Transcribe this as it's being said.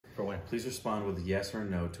Please respond with a yes or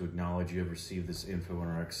no to acknowledge you have received this info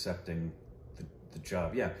and are accepting the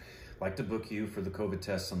job. Yeah. Like to book you for the COVID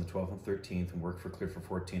tests on the 12th and 13th and work for clear for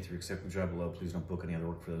 14th. If you accept the job below, please don't book any other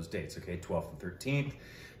work for those dates. Okay, 12th and 13th.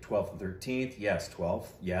 12th and 13th, yes. 12th,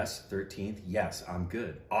 yes. 13th, yes. I'm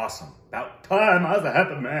good. Awesome. About time I was a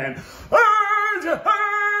happy man. I was a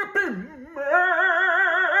happy man.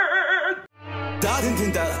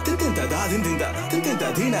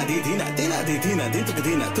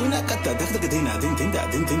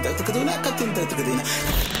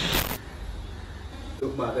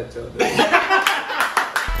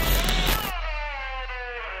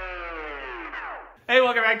 Hey,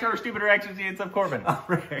 welcome back to our stupid reactions. It's up Corbin.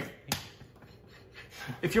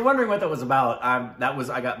 If you're wondering what that was about,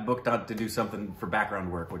 I got booked on to do something for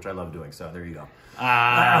background work, which I love doing. So there you go.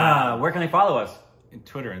 Where can they follow us?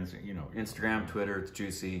 Twitter and Instagram, Twitter. It's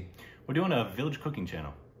juicy. We're doing a village cooking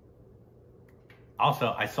channel.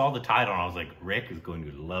 Also, I saw the title and I was like, Rick is going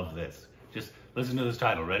to love this. Just listen to this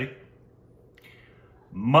title. Ready?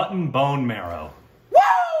 Mutton bone marrow. Woo!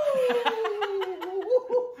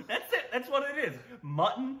 That's it. That's what it is.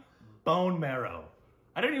 Mutton bone marrow.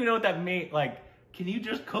 I don't even know what that means. Like, can you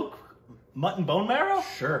just cook mutton bone marrow?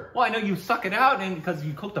 Sure. Well, I know you suck it out and because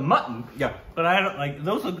you cooked the mutton. Yeah. But I don't like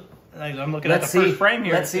those. I'm looking at the first frame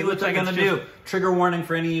here. Let's see what they're gonna do. Trigger warning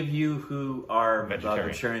for any of you who are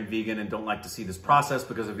vegetarian, vegan, and don't like to see this process,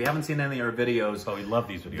 because if you haven't seen any of our videos, we love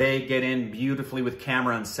these videos. They get in beautifully with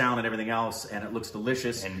camera and sound and everything else, and it looks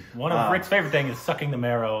delicious. And one of Rick's favorite things is sucking the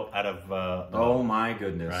marrow out of. Oh my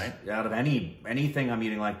goodness! Right? Out of anything I'm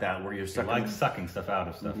eating like that, where you're sucking. You like sucking stuff out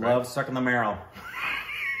of stuff. Love sucking the marrow.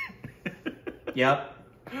 Yep.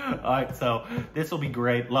 All right, so this will be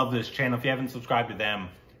great. Love this channel. If you haven't subscribed to them,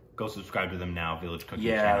 go subscribe to them now. Village Cooking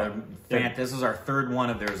Channel. Yeah, this is our third one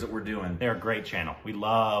of theirs that we're doing. They're a great channel. We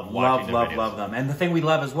love watching their videos. Love them. And the thing we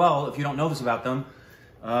love as well, if you don't know this about them,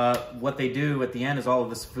 what they do at the end is all of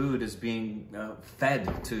this food is being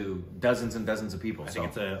fed to dozens and dozens of people. I think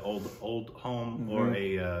it's an old home or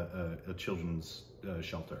a children's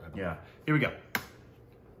shelter. Yeah. Here we go.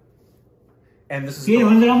 And this is the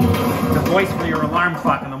voice for your alarm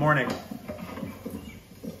clock in the morning.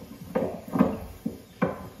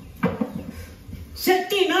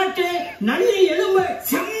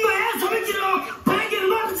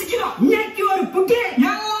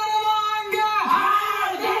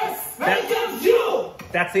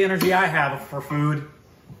 That's the energy I have for food.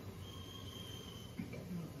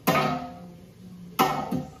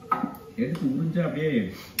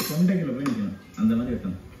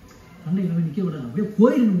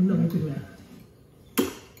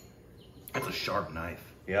 That's a sharp knife.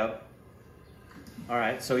 Yep. All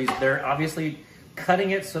right, so they're obviously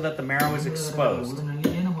cutting it so that the marrow is exposed.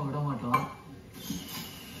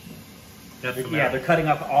 Yeah, they're cutting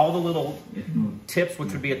off all the little tips,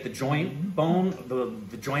 which would be at the joint bone,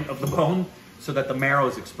 the joint of the bone, so that the marrow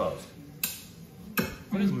is exposed.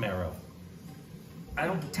 What is marrow? I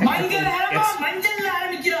don't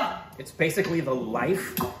it's basically the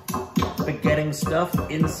life, the getting stuff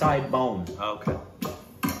inside bone. Okay.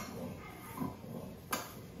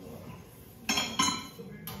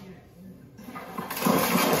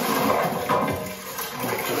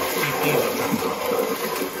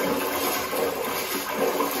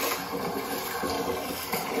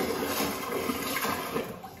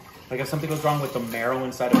 Like if something goes wrong with the marrow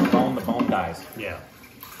inside of the bone dies. Yeah.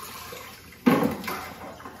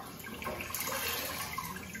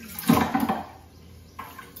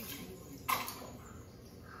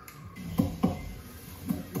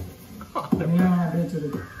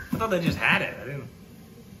 I thought they just had it. I didn't.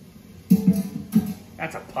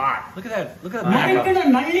 That's a pot. Look at that. Look at that.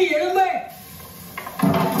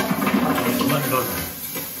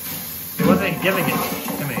 He wasn't giving it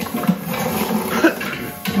to me.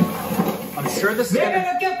 I'm sure this is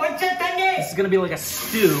gonna be like a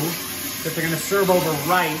stew that they're gonna serve over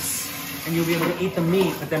rice, and you'll be able to eat the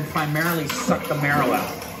meat, but then primarily suck the marrow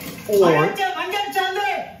out. Or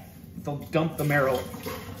they'll dump the marrow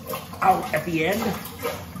out at the end.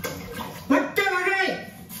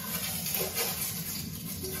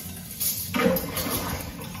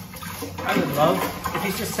 I would love if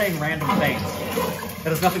he's just saying random things that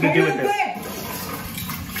has nothing to do with this.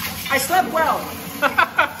 I slept well.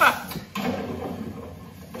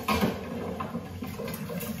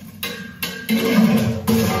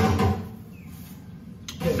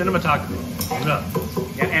 Cinematography.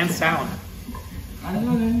 Yeah, and sound.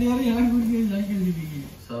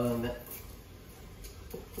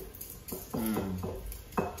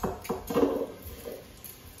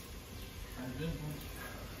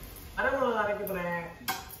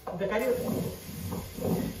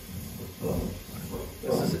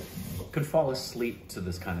 could fall asleep to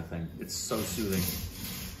this kind of thing. It's so soothing.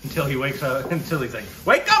 Until he wakes up, until he's like,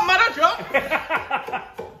 wake up, mother!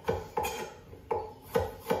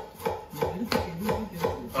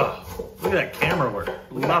 Oh, look at that camera work.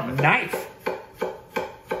 Love it. Knife.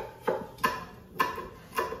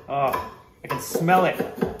 Oh, I can smell it.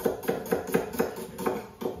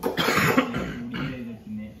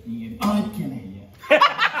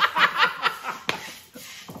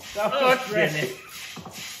 Okay.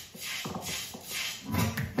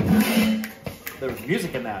 There was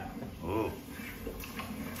music in that. Ooh.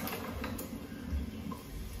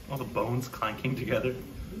 All the bones clanking together.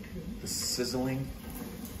 The sizzling.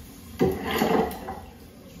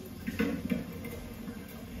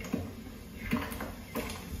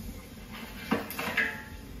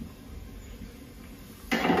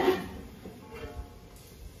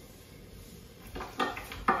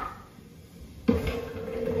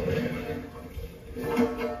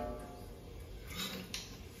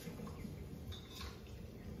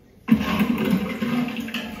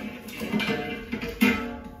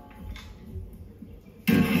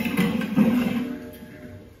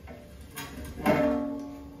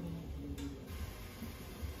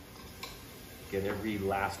 Get every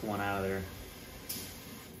last one out of there.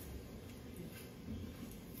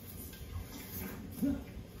 I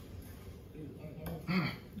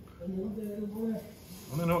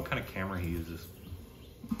want to know what kind of camera he uses.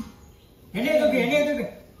 I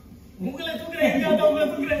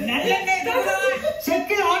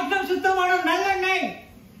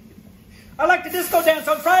like to disco dance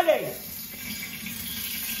on Friday.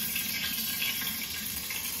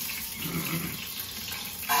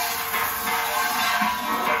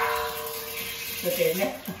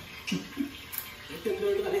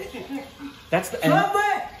 That's the and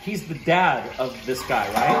he's the dad of this guy,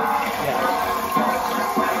 right? Yeah.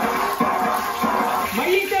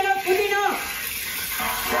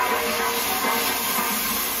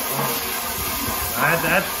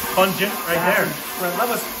 That's pungent right there. That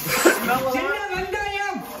was smell of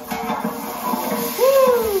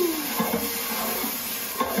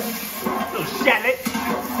Little shallot.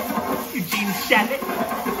 Eugene shallot.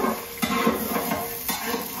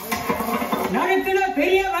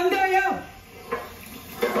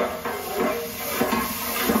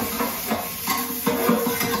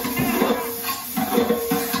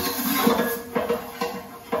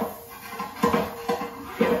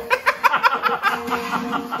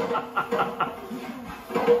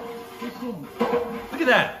 Look at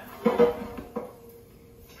that.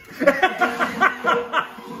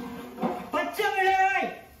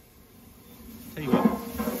 Tell you what.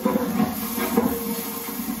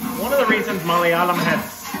 One of the reasons Malayalam has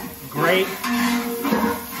great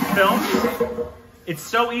films, it's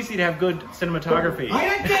so easy to have good cinematography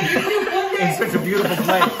in such a beautiful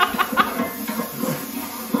place.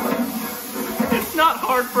 It's not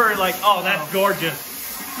hard for like, oh, that's gorgeous.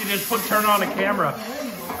 You just turn on a camera.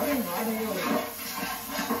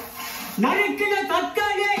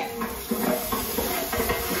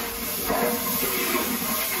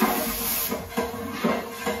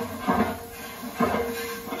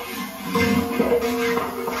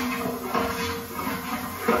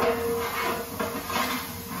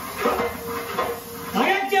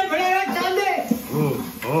 Ooh,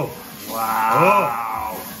 oh,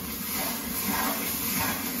 wow.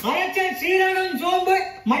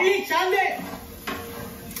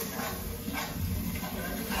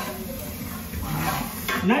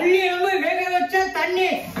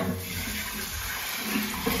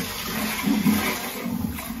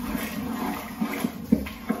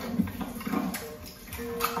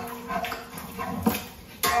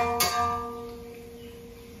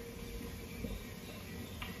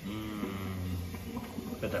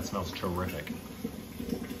 Bet that smells terrific.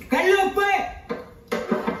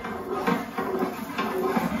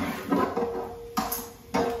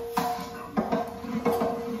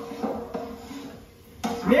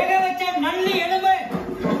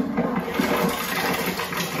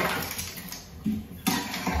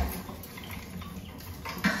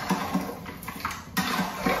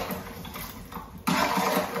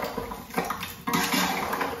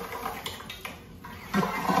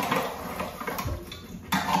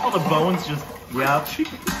 All the bones just, yeah.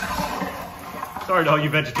 Sorry to all you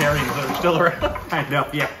vegetarians that are still around. I know,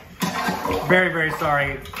 yeah. Very, very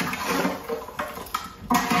sorry.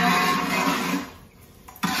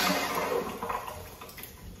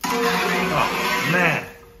 Oh, man.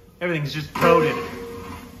 Everything's just coated.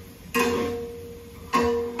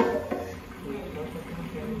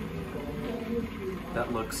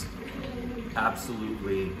 That looks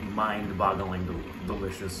absolutely mind-boggling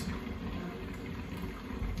delicious.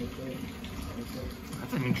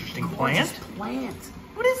 That's an interesting plant. Plant.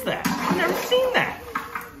 What is that? I've never seen that.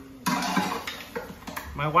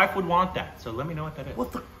 My wife would want that, so let me know what that is.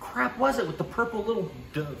 What the crap was it with the purple little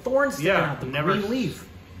thorns sticking out the green leaf?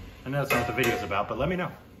 I know that's not what the video's about, but let me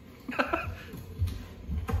know.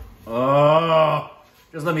 Oh,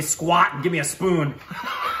 just let me squat and give me a spoon.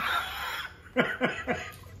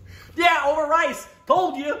 Yeah, over rice.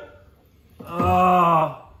 Told you.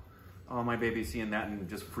 Oh, my baby's seeing that and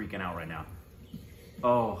just freaking out right now.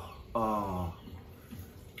 Oh.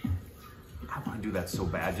 I want to do that so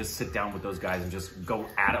bad. Just sit down with those guys and just go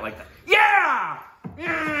at it like that. Yeah!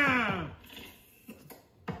 Yeah!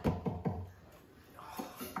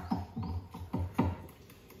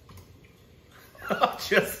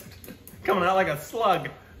 Just coming out like a slug.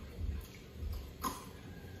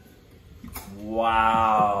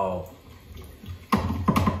 Wow.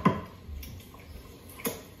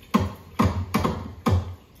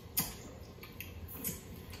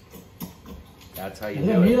 That's how you do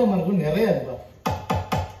it.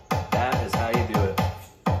 That is how you do it.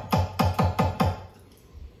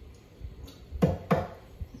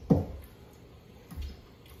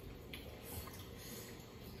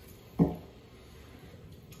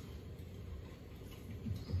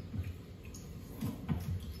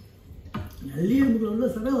 I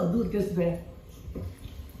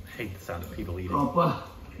hate the sound of people eating.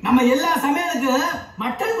 நம்ம எல்லா சமையலுக்கு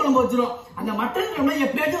mutton குழம்பு வச்சிரோம். அந்த mutton குழம்புல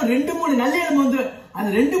எப்படியாச்சும் 2-3 நல்லெலும்பு வந்து அந்த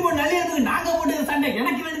 2-3 நல்லெலும்புக்கு நாங்க போட்டுற சண்டை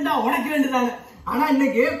எனக்கு வேண்டுதா உனக்கு வேண்டுதாங்க. ஆனா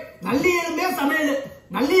இன்னைக்கு நல்லி எலும்பே சமையல்.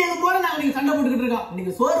 நல்லி எலும்போட நாங்க இன்னைக்கு சண்டை போட்டுக்கிட்டு இருக்கோம்.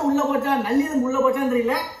 இன்னைக்கு சோறு உள்ள போச்சா நல்லி எலும்பு உள்ள போச்சான்னு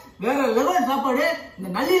தெரியல. வேற லெவல் சாப்பாடு. இந்த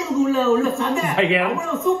நல்லி எலும்புக்கு உள்ள சண்டை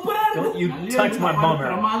அவ்வளவு சூப்பரா இருக்கு. You touch my bum.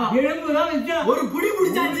 எலும்பு தான் வச்சா ஒரு புடி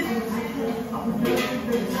புடிச்சாச்சு.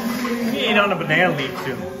 Eat on a banana leaf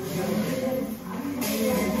too.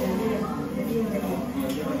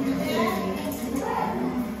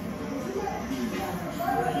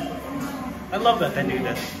 I love that they do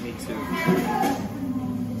this. Me too.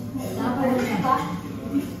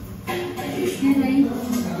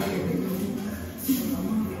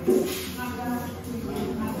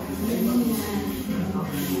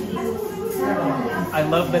 I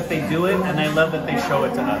love that they do it, and I love that they show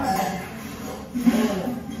it to us.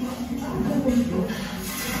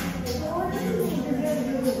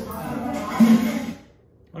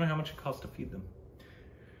 I wonder how much it costs to feed them.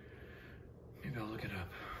 Maybe I'll look it up.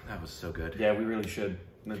 That was so good. Yeah, we really should.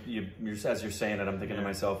 As you're saying it, I'm thinking to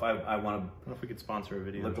myself, I want to. What if we could sponsor a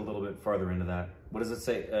video? Look a little bit farther into that. What does it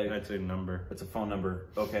say? That's a number. It's a phone number.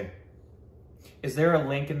 Okay. Is there a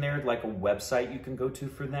link in there, like a website you can go to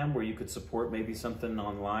for them, where you could support maybe something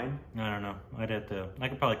online? I don't know. I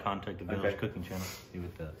could probably contact the Village Cooking Channel. See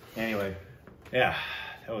what the. Anyway. Yeah,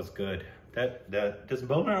 that was good. Does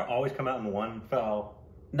bone marrow always come out in one fowl?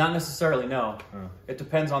 Not necessarily, no. It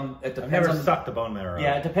depends on. I've never sucked the bone marrow.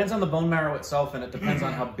 Yeah, it depends on the bone marrow itself, and it depends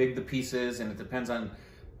on how big the piece is, and it depends on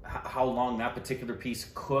how long that particular piece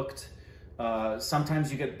cooked. Sometimes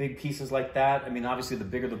you get big pieces like that. I mean, obviously, the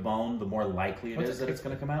bigger the bone, the more likely it is that it's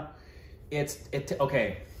going to come out. Okay.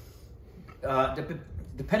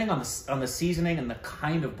 Depending on the seasoning and the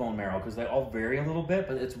kind of bone marrow, because they all vary a little bit,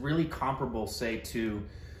 but it's really comparable, say, to.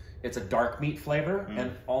 It's a dark meat flavor and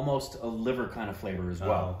almost a liver kind of flavor as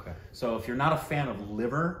well. Oh, okay. So if you're not a fan of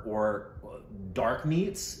liver or dark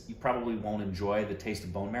meats, you probably won't enjoy the taste of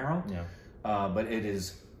bone marrow. Yeah. But it is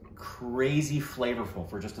crazy flavorful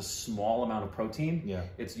for just a small amount of protein. Yeah.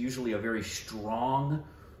 It's usually a very strong,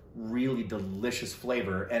 really delicious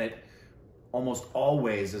flavor, and it almost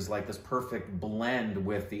always is like this perfect blend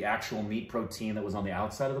with the actual meat protein that was on the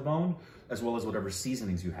outside of the bone, as well as whatever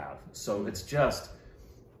seasonings you have. So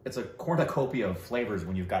it's a cornucopia of flavors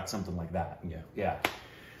when you've got something like that. Yeah.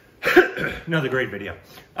 Another great video.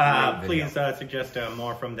 Please suggest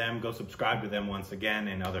more from them. Go subscribe to them once again,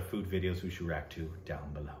 and other food videos we should react to down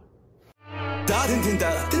below.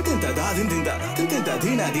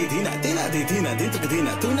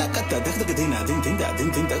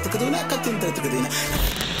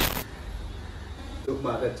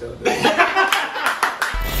 Look,